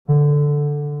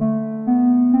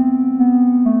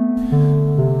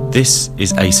This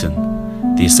is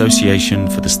ASEN, the Association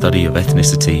for the Study of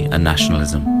Ethnicity and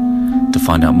Nationalism. To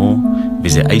find out more,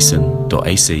 visit asen.ac.uk.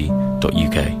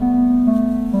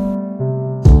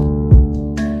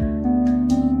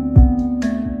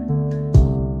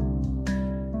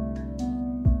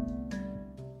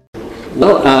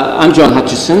 Well, I'm John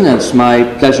Hutchison, and it's my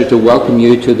pleasure to welcome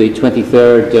you to the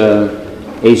 23rd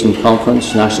ASEN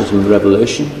Conference, Nationalism and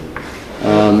Revolution.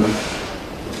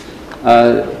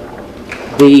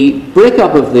 The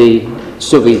breakup of the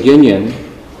Soviet Union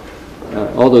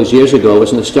all those years ago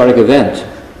was an historic event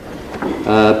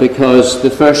because the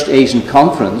first ASEN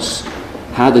Conference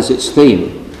had as its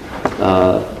theme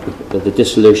the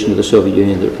dissolution of the Soviet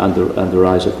Union and the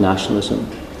rise of nationalism.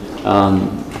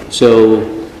 So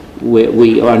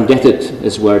we are indebted,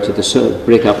 as it were, to the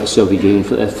breakup of the Soviet Union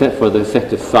for the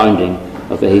effective founding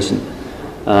of ASEN.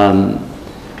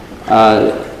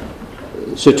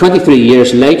 So 23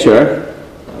 years later,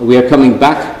 we are coming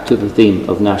back to the theme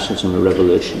of nationalism and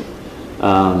revolution.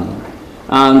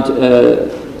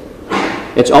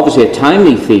 It's obviously a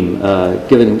timely theme,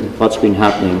 given what's been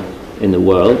happening in the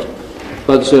world,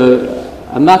 but it's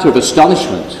a matter of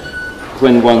astonishment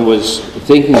when one was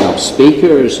thinking of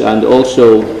speakers and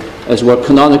also, as were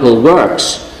canonical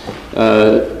works,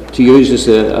 to use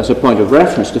as a point of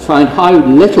reference, to find how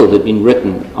little had been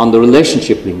written on the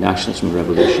relationship between nationalism and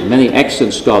revolution. Many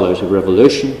excellent scholars of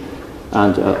revolution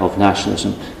and of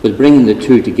nationalism, but bringing the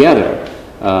two together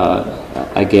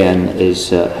again is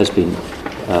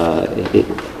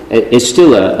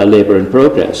still a labour in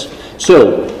progress.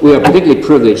 So we are particularly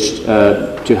privileged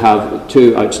to have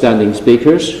two outstanding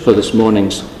speakers for this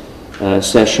morning's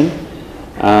session.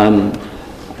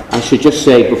 I should just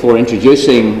say, before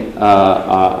introducing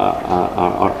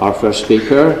our first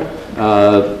speaker,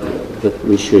 that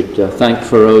we should thank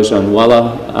Feroz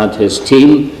Anwallah and his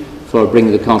team for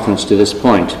bringing the conference to this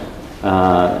point.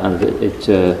 And it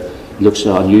looks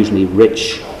an unusually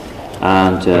rich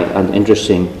and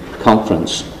interesting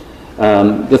conference.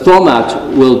 The format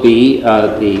will be,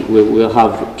 we'll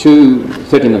have two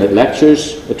 30-minute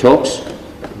lectures, talks.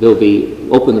 There'll be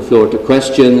open the floor to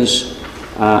questions.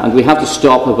 And we have to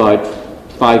stop about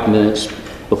 5 minutes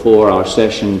before our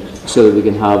session so that we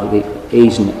can have the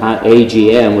ASEN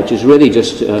AGM, which is really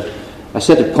just a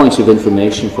set of points of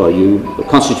information for you.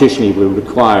 Constitutionally, we're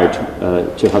required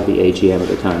to have the AGM at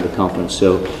the time of the conference.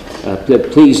 So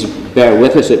please bear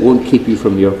with us. It won't keep you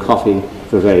from your coffee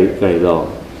for very, very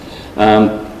long.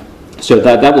 So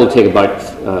that will take about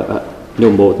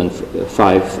no more than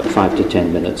 5 to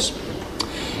 10 minutes.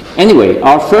 Anyway,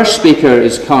 our first speaker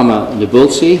is Karma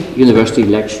Nabulsi, University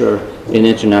Lecturer in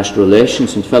International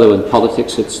Relations and Fellow in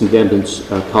Politics at St Edmund's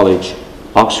College,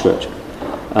 Oxford.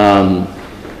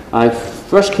 I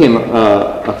first came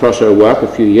across her work a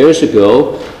few years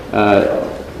ago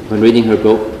when reading her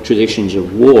book, Traditions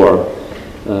of War,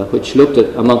 which looked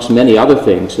at, amongst many other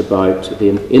things, about the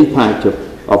impact of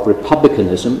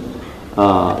republicanism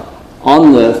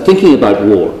on the thinking about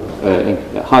war.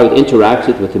 How it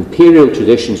interacted with imperial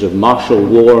traditions of martial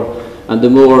war and the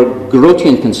more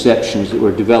Grotian conceptions that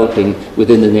were developing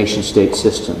within the nation-state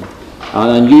system. An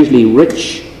unusually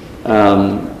rich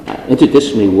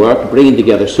interdisciplinary work, bringing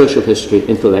together social history,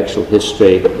 intellectual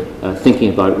history, thinking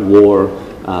about war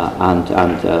and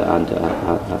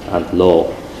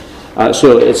law.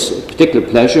 So it's a particular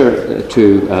pleasure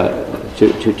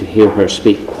to hear her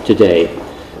speak today.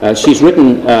 She's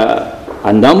written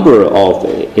a number of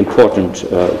important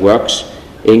works,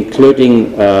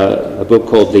 including a book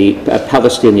called The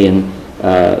Palestinian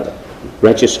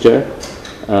Register.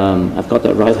 I've got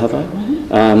that right, have I?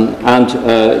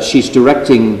 And she's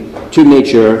directing two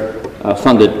major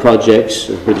funded projects,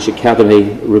 the British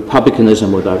Academy,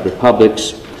 Republicanism Without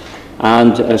Republics,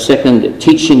 and second,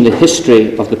 Teaching the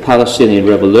History of the Palestinian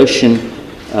Revolution,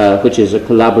 which is a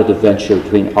collaborative venture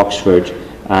between Oxford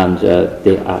and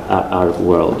the Arab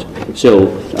world. So,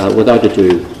 without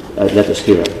ado, let us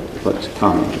hear what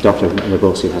Dr.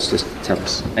 Nabulsi has to tell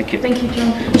us. Thank you. Thank you,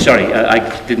 John. Sorry, I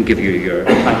didn't give you the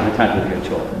title of your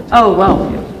talk. Oh, well,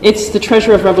 it's The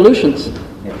Treasure of Revolutions,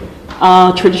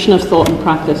 Tradition of Thought and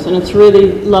Practice, and it's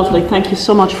really lovely. Thank you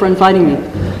so much for inviting me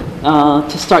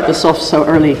to start this off so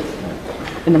early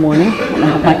in the morning when I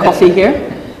have my coffee here.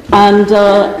 And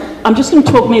I'm just going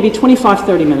to talk maybe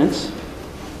 25-30 minutes.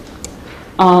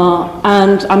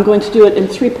 And I'm going to do it in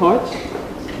three parts.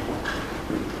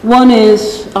 One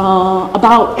is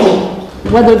about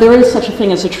whether there is such a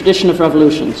thing as a tradition of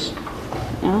revolutions.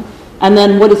 Yeah? And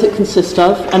then what does it consist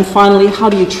of? And finally, how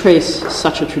do you trace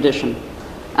such a tradition?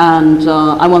 And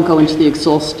I won't go into the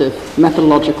exhaustive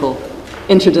methodological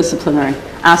interdisciplinary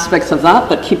aspects of that,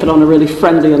 but keep it on a really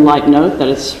friendly and light note that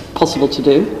it's possible to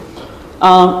do.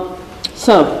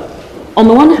 So, on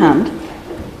the one hand,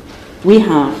 we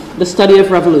have the study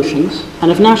of revolutions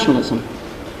and of nationalism,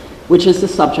 which is the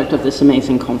subject of this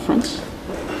amazing conference.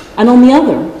 And on the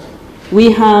other,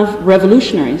 we have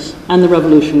revolutionaries and the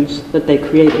revolutions that they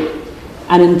created,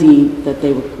 and indeed that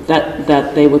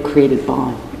they were created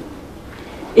by.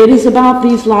 It is about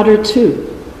these latter two,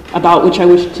 about which I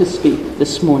wish to speak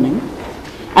this morning,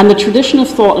 and the tradition of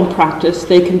thought and practice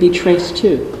they can be traced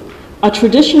to, a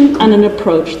tradition and an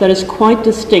approach that is quite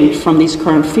distinct from these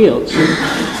current fields,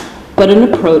 but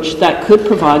an approach that could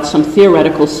provide some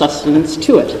theoretical sustenance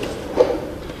to it.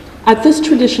 At this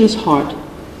tradition's heart,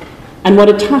 and what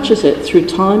attaches it through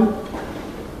time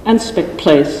and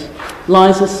place,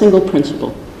 lies a single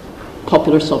principle: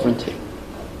 popular sovereignty.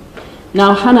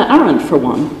 Now, Hannah Arendt, for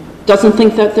one, doesn't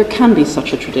think that there can be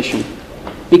such a tradition,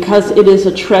 because it is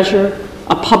a treasure,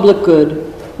 a public good,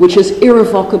 which is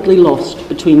irrevocably lost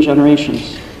between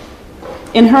generations.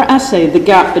 In her essay, The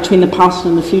Gap Between the Past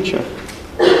and the Future,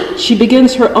 she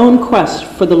begins her own quest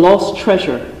for the lost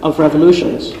treasure of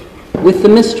revolutions with the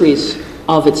mysteries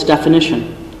of its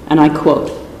definition, and I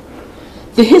quote,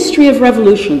 "The history of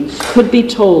revolutions could be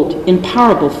told in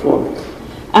parable form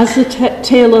as the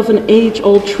tale of an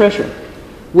age-old treasure,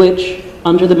 which,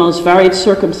 under the most varied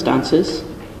circumstances,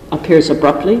 appears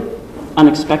abruptly,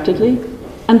 unexpectedly,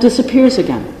 and disappears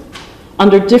again,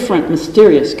 under different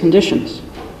mysterious conditions,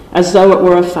 as though it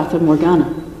were a fata morgana.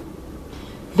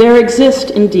 There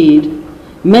exist, indeed,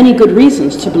 many good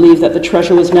reasons to believe that the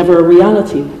treasure was never a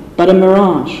reality, but a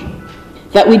mirage,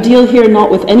 that we deal here not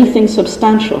with anything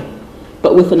substantial,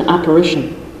 but with an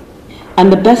apparition.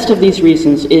 And the best of these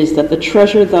reasons is that the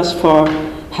treasure thus far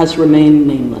has remained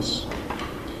nameless.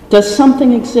 Does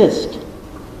something exist,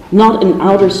 not in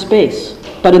outer space,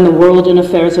 but in the world and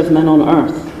affairs of men on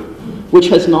earth, which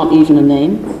has not even a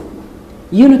name?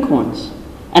 Unicorns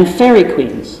and fairy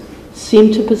queens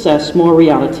seem to possess more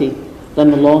reality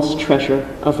than the lost treasure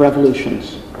of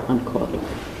revolutions," unquote.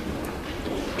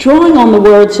 Drawing on the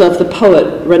words of the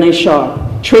poet René Char,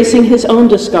 tracing his own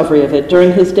discovery of it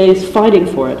during his days fighting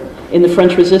for it in the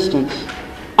French Resistance,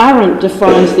 Arendt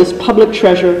defines this public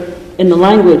treasure in the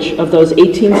language of those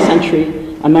 18th century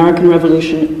American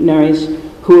revolutionaries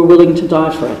who were willing to die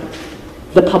for it: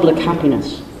 the public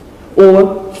happiness.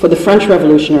 Or, for the French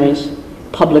revolutionaries,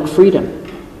 public freedom.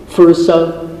 For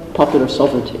Rousseau, popular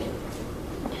sovereignty.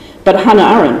 But Hannah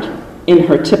Arendt, in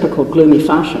her typical gloomy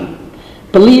fashion,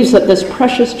 believes that this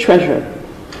precious treasure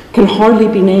can hardly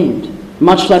be named,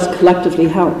 much less collectively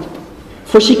held,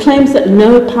 for she claims that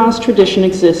no past tradition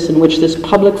exists in which this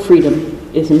public freedom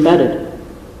is embedded,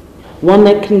 one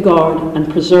that can guard and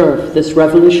preserve this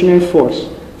revolutionary force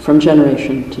from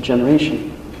generation to generation.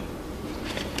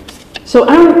 So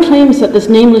Arendt claims that this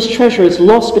nameless treasure is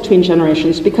lost between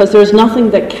generations because there is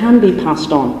nothing that can be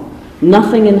passed on,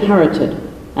 nothing inherited,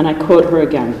 and I quote her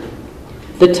again,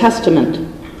 "The testament,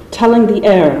 telling the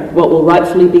heir what will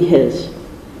rightfully be his,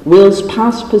 wills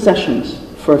past possessions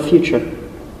for a future.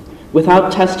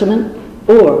 Without testament,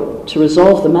 or, to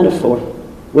resolve the metaphor,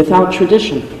 without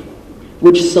tradition,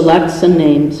 which selects and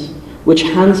names, which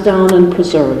hands down and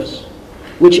preserves,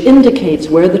 which indicates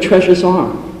where the treasures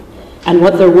are and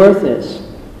what their worth is,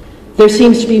 there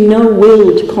seems to be no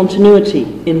willed continuity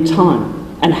in time,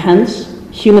 and hence,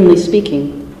 humanly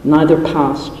speaking, neither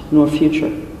past nor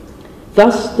future.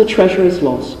 Thus, the treasure is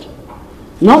lost,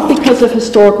 not because of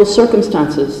historical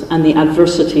circumstances and the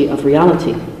adversity of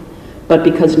reality, but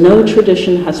because no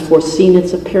tradition has foreseen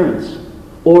its appearance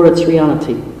or its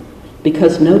reality,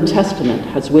 because no testament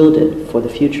has willed it for the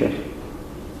future."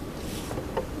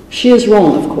 She is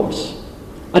wrong, of course.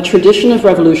 A tradition of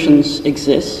revolutions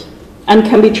exists and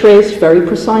can be traced very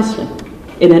precisely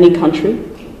in any country,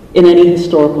 in any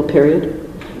historical period,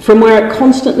 from where it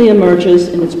constantly emerges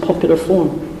in its popular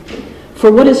form.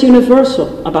 For what is universal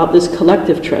about this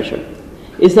collective treasure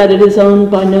is that it is owned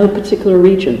by no particular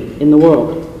region in the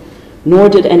world, nor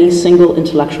did any single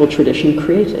intellectual tradition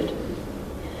create it.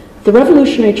 The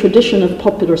revolutionary tradition of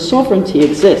popular sovereignty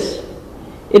exists.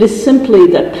 It is simply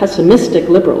that pessimistic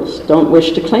liberals don't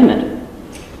wish to claim it,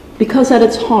 because at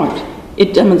its heart,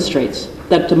 it demonstrates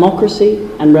that democracy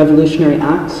and revolutionary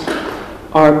acts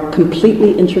are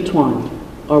completely intertwined,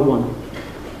 are one.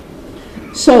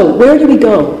 So, where do we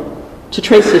go to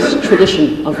trace this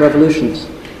tradition of revolutions?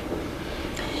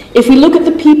 If we look at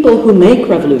the people who make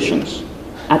revolutions,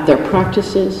 at their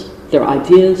practices, their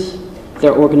ideas,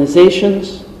 their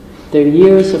organizations, their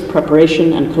years of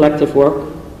preparation and collective work,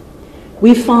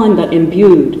 we find that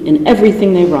imbued in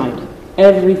everything they write,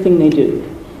 everything they do,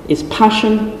 is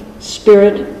passion,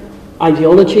 spirit,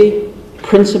 ideology,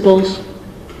 principles,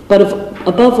 but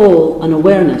above all, an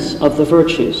awareness of the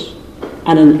virtues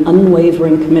and an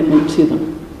unwavering commitment to them.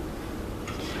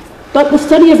 But the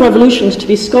study of revolutions, to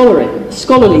be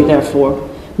scholarly therefore,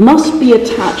 must be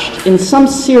attached in some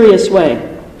serious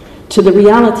way to the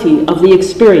reality of the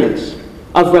experience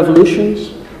of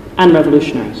revolutions and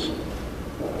revolutionaries.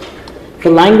 The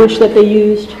language that they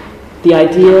used, the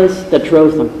ideas that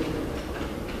drove them,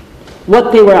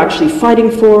 what they were actually fighting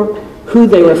for, who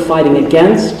they were fighting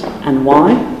against and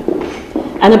why,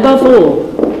 and above all,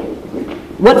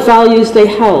 what values they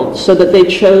held so that they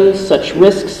chose such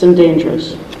risks and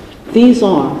dangers. These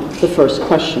are the first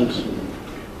questions.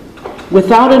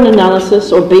 Without an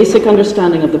analysis or basic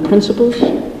understanding of the principles,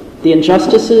 the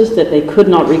injustices that they could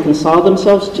not reconcile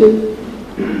themselves to,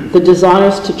 the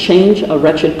desires to change a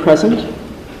wretched present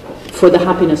for the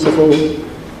happiness of all,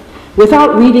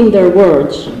 without reading their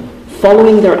words,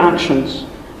 following their actions,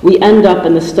 we end up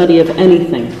in the study of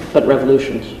anything but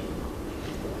revolutions.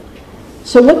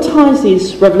 So what ties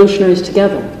these revolutionaries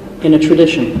together in a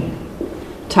tradition?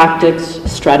 Tactics,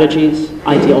 strategies,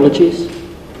 ideologies.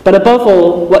 But above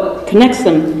all, what connects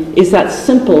them is that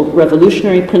simple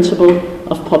revolutionary principle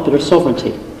of popular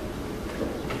sovereignty.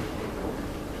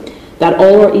 That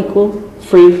all are equal,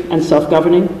 free, and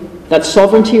self-governing. That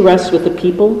sovereignty rests with the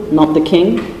people, not the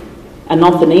king, and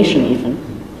not the nation even,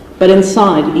 but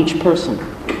inside each person.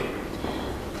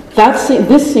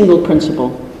 This single principle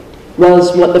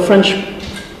was what the French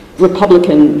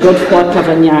Republican Godefroy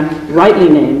Cavaignac rightly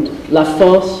named la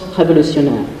force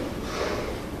révolutionnaire.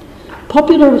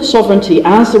 Popular sovereignty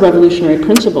as the revolutionary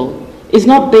principle is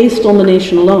not based on the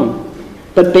nation alone,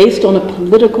 but based on a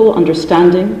political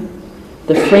understanding,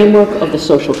 the framework of the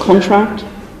social contract,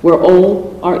 where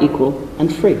all are equal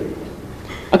and free.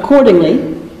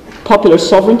 Accordingly, popular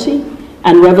sovereignty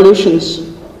and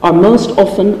revolutions are most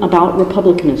often about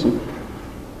republicanism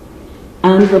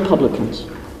and republicans.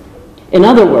 In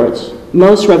other words,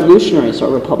 most revolutionaries are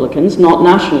republicans, not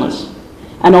nationalists,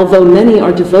 and although many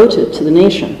are devoted to the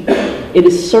nation, it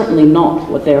is certainly not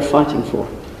what they are fighting for.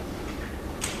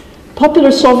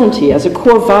 Popular sovereignty as a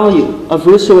core value of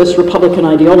Rousseauist republican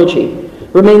ideology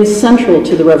remains central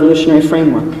to the revolutionary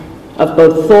framework of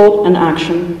both thought and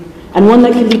action, and one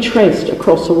that can be traced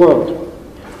across the world.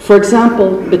 For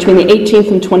example, between the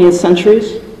 18th and 20th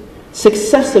centuries,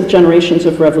 successive generations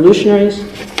of revolutionaries,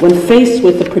 when faced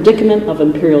with the predicament of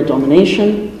imperial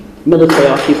domination, military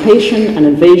occupation, and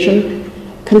invasion,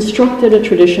 constructed a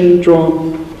tradition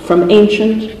drawn from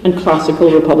ancient and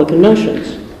classical republican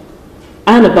notions,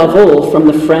 and above all from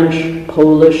the French,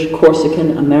 Polish,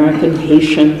 Corsican, American,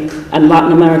 Haitian, and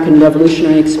Latin American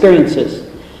revolutionary experiences,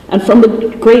 and from the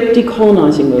great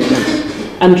decolonizing movements,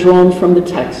 and drawn from the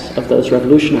texts of those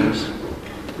revolutionaries.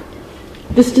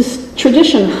 This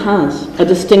tradition has a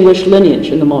distinguished lineage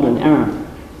in the modern era.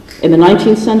 In the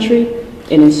 19th century,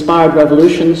 it inspired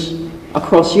revolutions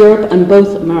across Europe and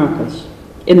both Americas.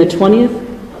 In the 20th,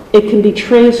 it can be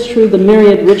traced through the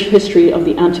myriad rich history of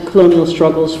the anti-colonial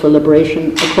struggles for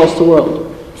liberation across the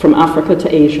world, from Africa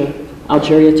to Asia,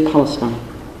 Algeria to Palestine.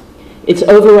 Its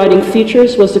overriding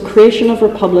features was the creation of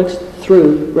republics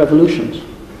through revolutions.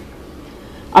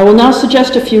 I will now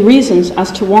suggest a few reasons as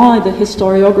to why the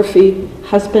historiography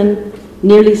has been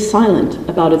nearly silent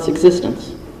about its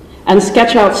existence, and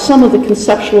sketch out some of the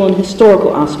conceptual and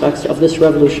historical aspects of this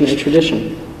revolutionary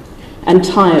tradition, and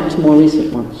tie it to more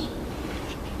recent ones.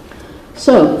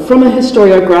 So, from a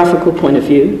historiographical point of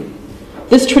view,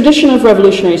 this tradition of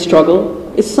revolutionary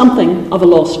struggle is something of a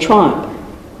lost tribe.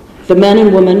 The men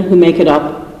and women who make it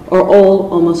up are all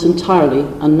almost entirely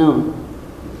unknown.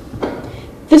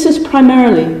 This is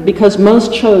primarily because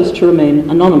most chose to remain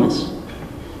anonymous.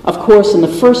 Of course, in the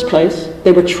first place,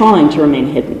 they were trying to remain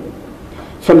hidden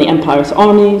from the empire's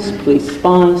armies, police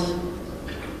spies,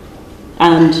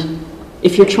 and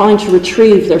if you're trying to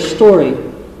retrieve their story,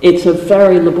 it's a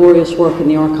very laborious work in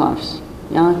the archives.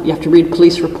 Yeah? You have to read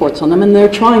police reports on them, and they're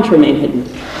trying to remain hidden.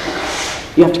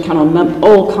 You have to count on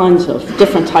all kinds of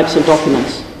different types of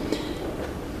documents.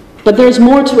 But there's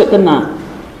more to it than that.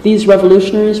 These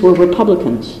revolutionaries were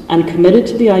Republicans and committed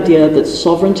to the idea that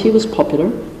sovereignty was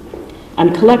popular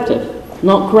and collective,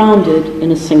 not grounded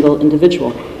in a single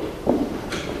individual.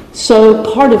 So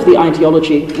part of the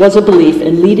ideology was a belief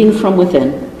in leading from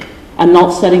within and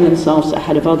not setting themselves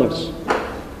ahead of others.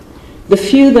 The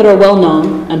few that are well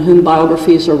known and whom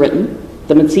biographies are written,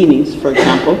 the Mazzinis, for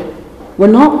example, were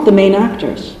not the main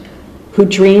actors who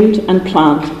dreamed and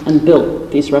planned and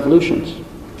built these revolutions.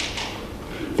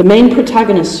 The main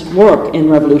protagonist's work in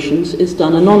revolutions is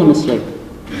done anonymously,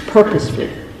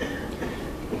 purposefully.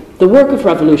 the work of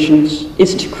revolutions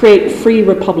is to create free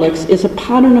republics is a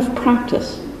pattern of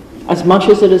practice as much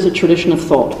as it is a tradition of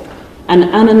thought, and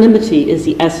anonymity is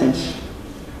the essence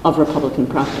of republican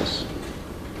practice.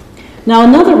 Now,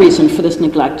 another reason for this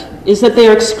neglect is that they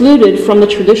are excluded from the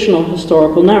traditional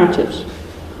historical narratives,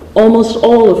 almost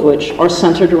all of which are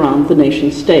centered around the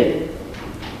nation state.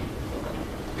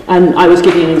 And I was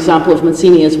giving an example of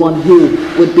Mazzini as one who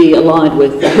would be allied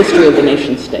with the history of the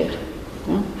nation state.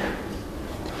 Yeah?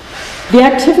 The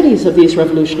activities of these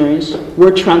revolutionaries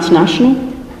were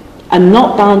transnational and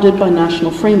not bounded by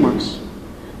national frameworks,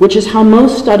 which is how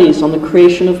most studies on the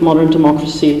creation of modern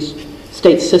democracies,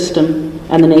 state system,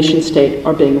 and the nation state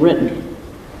are being written.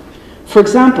 For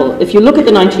example, if you look at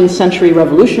the 19th century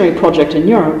revolutionary project in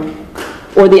Europe,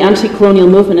 or the anti-colonial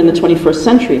movement in the 21st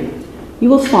century, you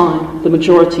will find the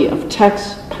majority of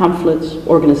texts, pamphlets,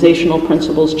 organizational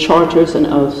principles, charters, and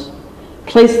oaths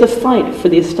place the fight for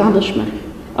the establishment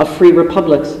of free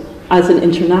republics as an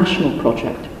international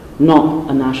project, not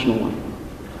a national one.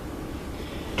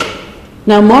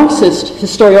 Now, Marxist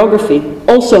historiography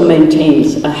also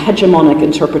maintains a hegemonic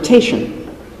interpretation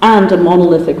and a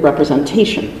monolithic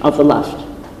representation of the left,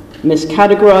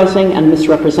 miscategorizing and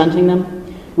misrepresenting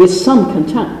them with some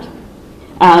contempt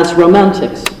as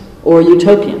romantics or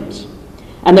utopians.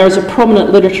 And there is a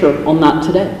prominent literature on that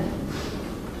today.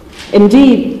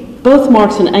 Indeed, both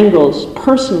Marx and Engels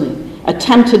personally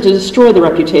attempted to destroy the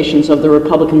reputations of their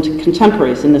Republican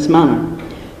contemporaries in this manner.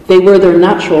 They were their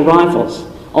natural rivals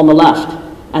on the left,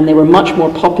 and they were much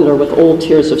more popular with all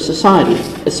tiers of society,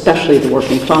 especially the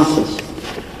working classes.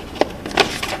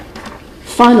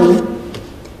 Finally,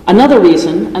 another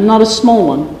reason, and not a small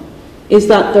one, is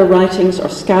that their writings are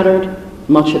scattered,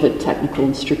 much of it technical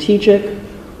and strategic,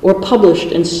 or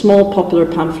published in small popular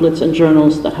pamphlets and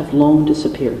journals that have long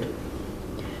disappeared.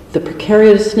 The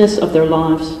precariousness of their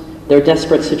lives, their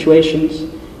desperate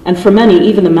situations, and for many,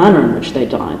 even the manner in which they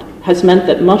died, has meant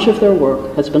that much of their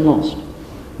work has been lost.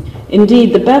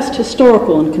 Indeed, the best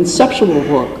historical and conceptual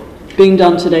work being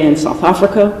done today in South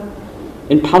Africa,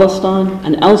 in Palestine,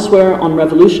 and elsewhere on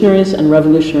revolutionaries and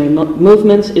revolutionary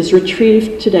movements is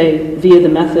retrieved today via the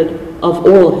method of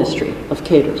oral history of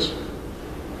cadres.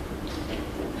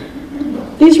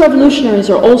 These revolutionaries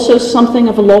are also something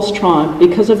of a lost tribe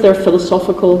because of their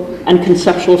philosophical and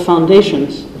conceptual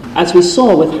foundations, as we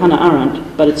saw with Hannah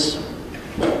Arendt, but it's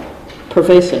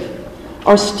pervasive,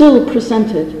 are still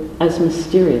presented as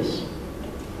mysterious.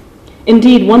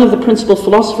 Indeed, one of the principal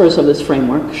philosophers of this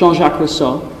framework, Jean-Jacques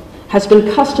Rousseau, has been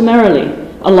customarily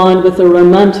aligned with the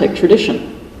Romantic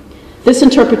tradition. This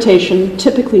interpretation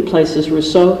typically places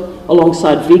Rousseau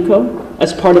alongside Vico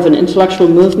as part of an intellectual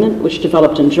movement which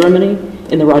developed in Germany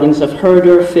in the writings of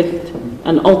Herder, Fichte,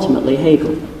 and ultimately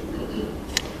Hegel.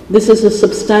 This is a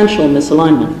substantial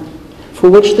misalignment, for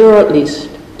which there are at least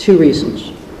two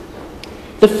reasons.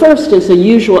 The first is a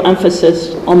usual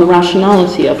emphasis on the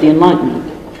rationality of the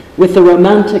Enlightenment, with the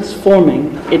Romantics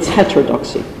forming its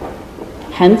heterodoxy.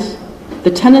 Hence, the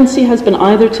tendency has been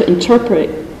either to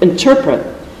interpret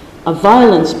a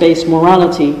violence-based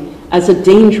morality as a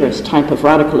dangerous type of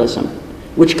radicalism,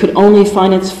 which could only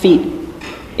find its feet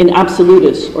in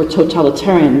absolutist or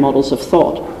totalitarian models of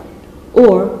thought,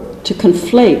 or to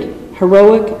conflate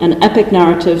heroic and epic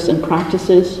narratives and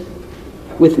practices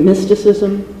with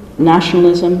mysticism,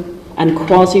 nationalism, and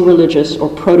quasi-religious or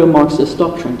proto-Marxist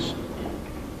doctrines.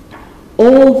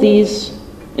 All these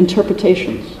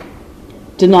interpretations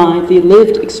deny the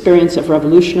lived experience of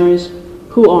revolutionaries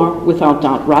who are, without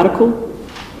doubt, radical,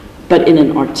 but in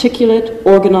an articulate,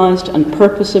 organized, and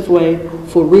purposive way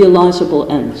for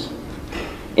realizable ends,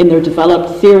 in their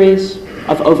developed theories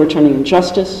of overturning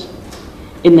injustice,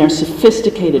 in their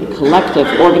sophisticated collective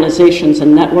organizations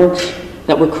and networks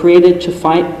that were created to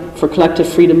fight for collective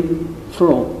freedom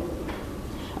for all.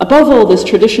 Above all, this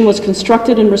tradition was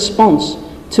constructed in response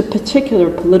to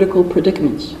particular political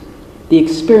predicaments, the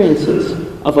experiences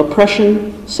of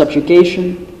oppression,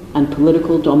 subjugation, and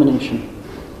political domination.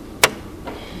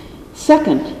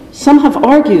 Second, some have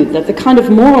argued that the kind of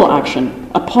moral action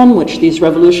upon which these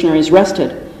revolutionaries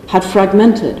rested had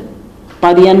fragmented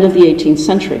by the end of the 18th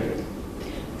century.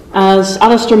 As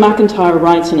Alistair MacIntyre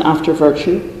writes in After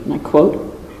Virtue, and I quote,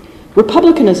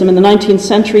 "Republicanism in the 19th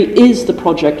century is the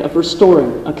project of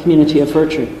restoring a community of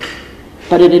virtue,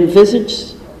 but it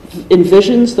envisions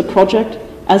the project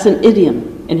as an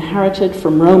idiom inherited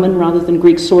from Roman rather than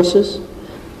Greek sources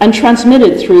and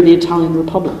transmitted through the Italian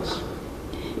republics.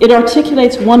 It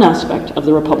articulates one aspect of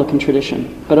the Republican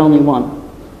tradition, but only one.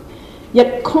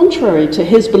 Yet contrary to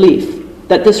his belief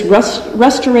that this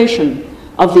restoration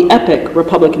of the epic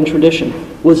Republican tradition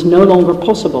was no longer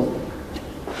possible,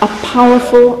 a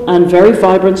powerful and very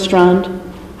vibrant strand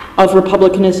of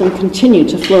republicanism continued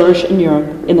to flourish in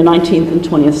Europe in the 19th and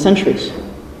 20th centuries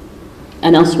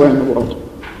and elsewhere in the world.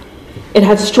 It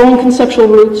had strong conceptual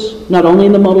roots, not only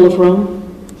in the model of Rome,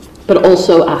 but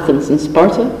also Athens and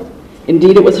Sparta.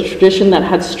 Indeed, it was a tradition that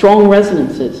had strong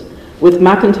resonances with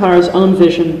MacIntyre's own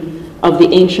vision of the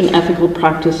ancient ethical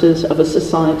practices of a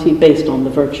society based on the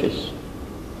virtues.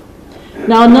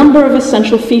 Now, a number of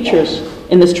essential features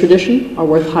in this tradition are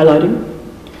worth highlighting.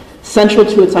 Central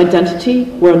to its identity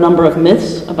were a number of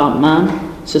myths about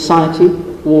man, society,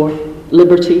 war,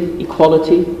 liberty,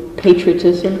 equality,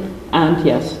 patriotism, and,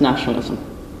 yes, nationalism.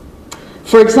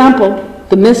 For example,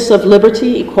 the myths of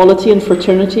liberty, equality, and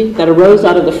fraternity that arose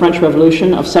out of the French Revolution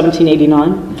of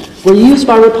 1789 were used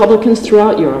by Republicans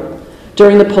throughout Europe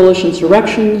during the Polish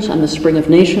insurrections and the Spring of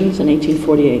Nations in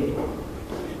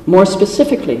 1848. More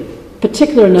specifically,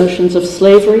 particular notions of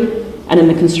slavery and in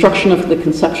the construction of the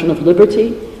conception of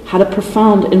liberty had a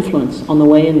profound influence on the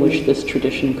way in which this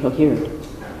tradition cohered.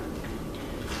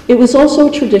 It was also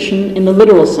a tradition in the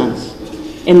literal sense,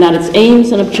 in that its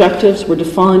aims and objectives were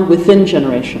defined within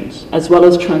generations, as well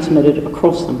as transmitted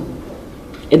across them.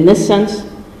 In this sense,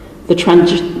 the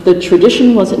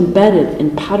tradition was embedded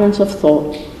in patterns of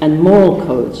thought and moral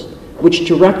codes which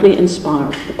directly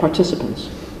inspired the participants.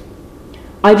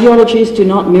 Ideologies do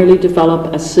not merely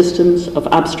develop as systems of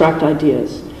abstract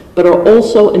ideas, but are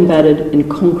also embedded in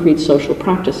concrete social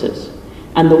practices,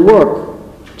 and the work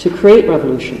to create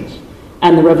revolutions,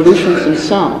 and the revolutions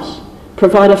themselves,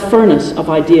 provide a furnace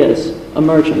of ideas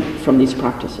emerging from these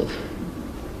practices.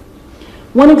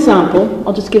 One example,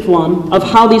 I'll just give one, of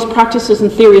how these practices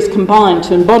and theories combine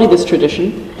to embody this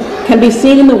tradition can be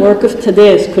seen in the work of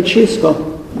Tadeusz Kościuszko.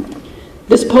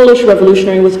 This Polish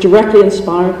revolutionary was directly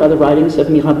inspired by the writings of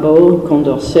Mirabeau and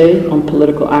Condorcet on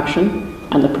political action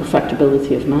and the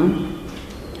perfectibility of man,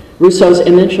 Rousseau's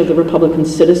image of the Republican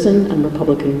citizen and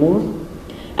Republican war,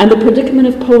 and the predicament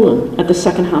of Poland at the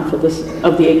second half of the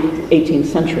 18th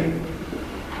century.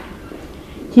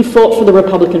 He fought for the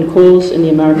Republican cause in the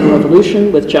American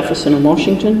Revolution with Jefferson and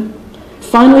Washington,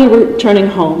 finally returning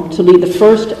home to lead the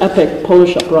first epic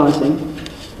Polish uprising,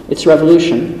 its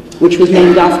revolution, which was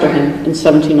named after him in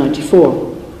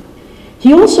 1794.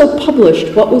 He also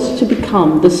published what was to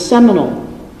become the seminal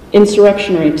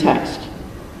insurrectionary text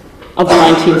of the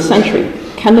 19th century,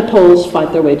 Can the Poles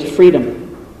Fight Their Way to Freedom?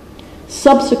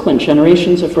 Subsequent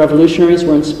generations of revolutionaries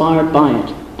were inspired by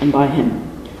it and by him.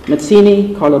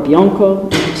 Mazzini, Carlo Bianco,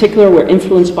 in particular, were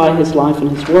influenced by his life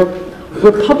and his work,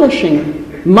 were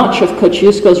publishing much of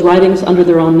Kościuszko's writings under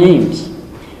their own names,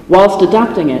 whilst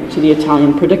adapting it to the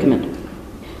Italian predicament.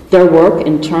 Their work,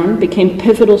 in turn, became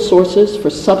pivotal sources for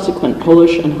subsequent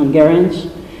Polish and Hungarians,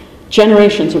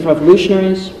 generations of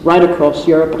revolutionaries right across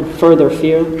Europe and further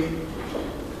afield,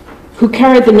 who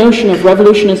carried the notion of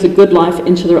revolution as a good life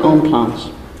into their own plans.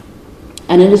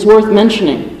 And it is worth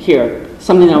mentioning here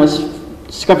something that was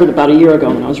discovered about a year ago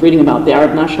when I was reading about the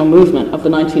Arab National Movement of the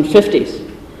 1950s,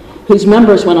 whose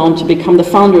members went on to become the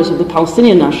founders of the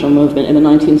Palestinian National Movement in the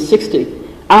 1960s,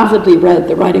 avidly read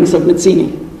the writings of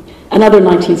Mazzini and other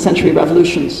 19th century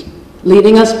revolutions,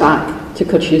 leading us back to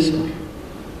Kościuszko.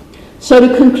 So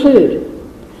to conclude,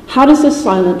 how does this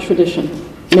silent tradition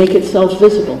make itself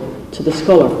visible to the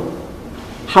scholar?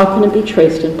 How can it be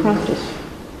traced in practice?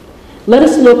 Let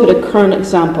us look at a current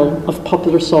example of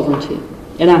popular sovereignty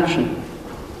in action.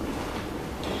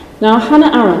 Now,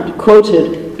 Hannah Arendt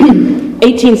quoted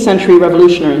 18th century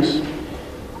revolutionaries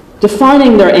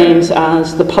defining their aims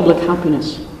as the public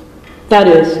happiness, that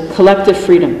is, collective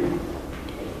freedom.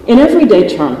 In everyday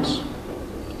terms,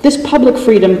 this public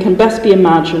freedom can best be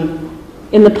imagined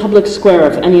in the public square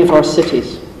of any of our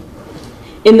cities.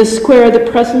 In the square,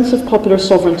 the presence of popular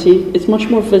sovereignty is much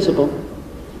more visible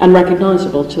and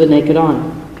recognizable to the naked eye.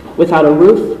 Without a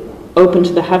roof, open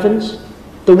to the heavens,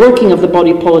 the working of the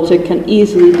body politic can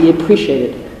easily be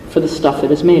appreciated for the stuff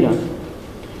it is made of.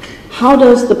 How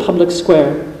does the public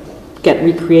square get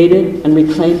recreated and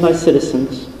reclaimed by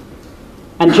citizens?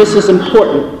 And just as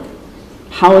important,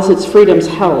 how is its freedoms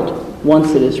held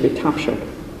once it is recaptured?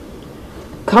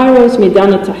 Cairo's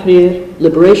Meydan al-Tahrir,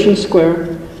 Liberation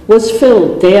Square, was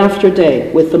filled day after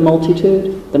day with the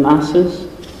multitude, the masses,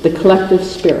 the collective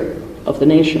spirit of the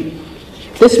nation.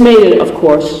 This made it, of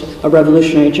course, a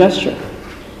revolutionary gesture,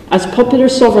 as popular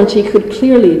sovereignty could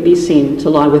clearly be seen to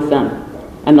lie with them,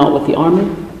 and not with the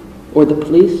army, or the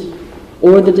police,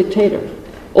 or the dictator,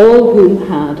 all whom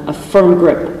had a firm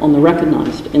grip on the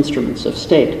recognized instruments of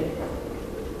state.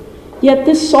 Yet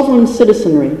this sovereign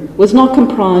citizenry was not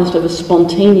comprised of a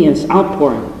spontaneous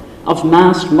outpouring of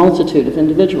massed multitude of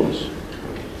individuals.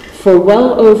 for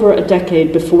well over a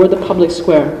decade before the public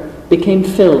square became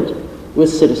filled with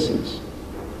citizens.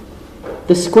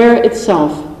 The square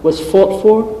itself was fought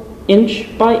for,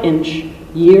 inch by inch,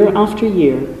 year after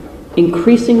year,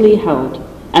 increasingly held,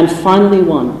 and finally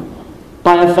won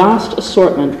by a vast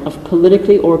assortment of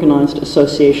politically organized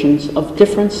associations of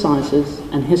different sizes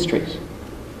and histories.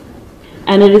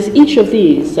 And it is each of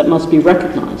these that must be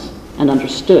recognized and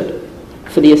understood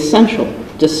for the essential,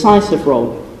 decisive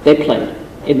role they played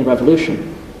in the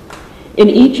revolution. In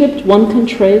Egypt, one can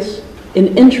trace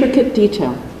in intricate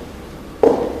detail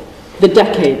the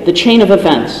decade, the chain of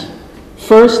events.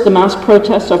 First, the mass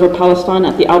protests over Palestine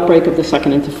at the outbreak of the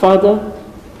Second Intifada,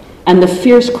 and the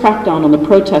fierce crackdown on the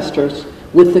protesters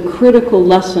with the critical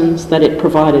lessons that it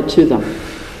provided to them.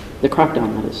 The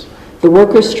crackdown, that is. The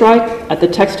workers' strike at the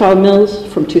textile mills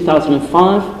from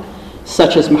 2005,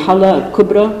 such as Mahalla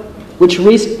al-Kubra, which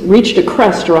reached a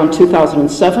crest around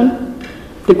 2007,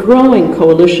 the growing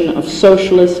coalition of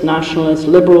socialist, nationalist,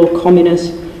 liberal,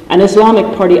 communist, and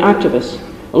Islamic Party activists,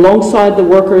 alongside the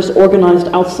workers organized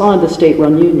outside the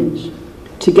state-run unions,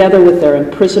 together with their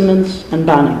imprisonments and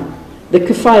banning, the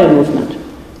Kifaya movement,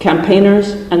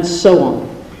 campaigners, and so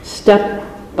on, step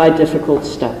by difficult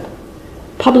step.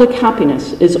 Public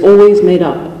happiness is always made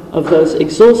up of those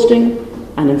exhausting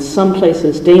and in some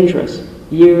places dangerous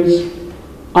years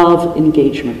of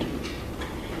engagement.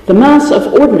 The mass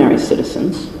of ordinary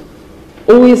citizens,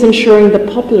 always ensuring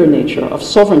the popular nature of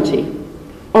sovereignty,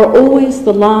 are always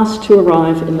the last to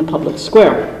arrive in the public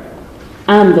square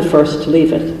and the first to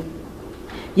leave it.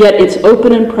 Yet its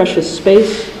open and precious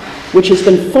space, which has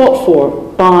been fought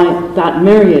for by that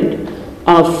myriad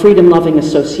of freedom-loving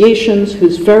associations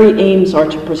whose very aims are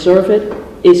to preserve it,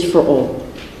 is for all.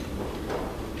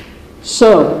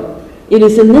 So, it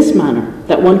is in this manner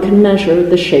that one can measure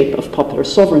the shape of popular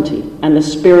sovereignty and the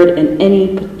spirit in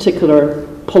any particular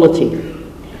polity.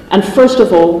 And first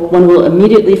of all, one will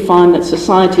immediately find that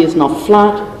society is not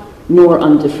flat, nor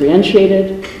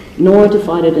undifferentiated, nor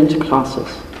divided into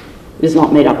classes. It is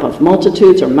not made up of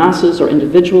multitudes or masses or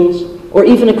individuals, or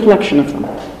even a collection of them.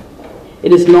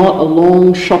 It is not a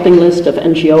long shopping list of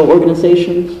NGO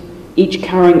organizations, each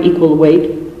carrying equal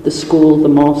weight: the school, the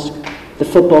mosque, the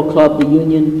football club, the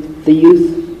union, the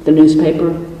youth, the newspaper,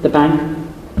 the bank.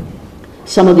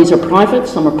 Some of these are private,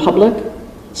 some are public,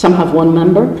 some have one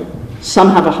member, some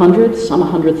have 100, some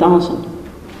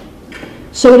 100,000.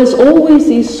 So it is always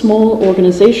these small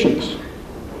organizations,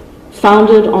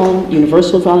 founded on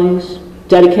universal values,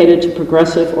 dedicated to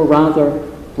progressive or rather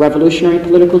revolutionary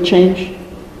political change,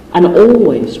 and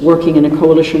always working in a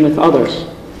coalition with others,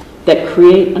 that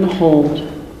create and hold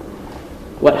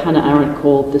what Hannah Arendt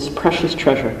called this precious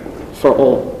treasure for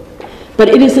all. But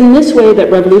it is in this way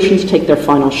that revolutions take their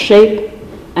final shape,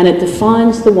 and it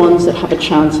defines the ones that have a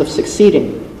chance of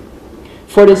succeeding.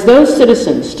 For it is those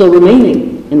citizens still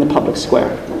remaining in the public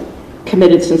square,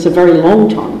 committed since a very long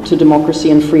time to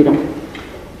democracy and freedom,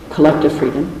 collective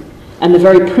freedom, and the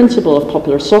very principle of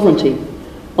popular sovereignty,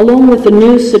 along with the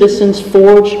new citizens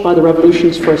forged by the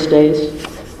revolution's first days,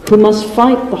 who must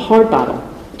fight the hard battle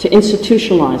to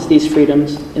institutionalize these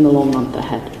freedoms in the long month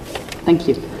ahead. Thank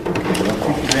you.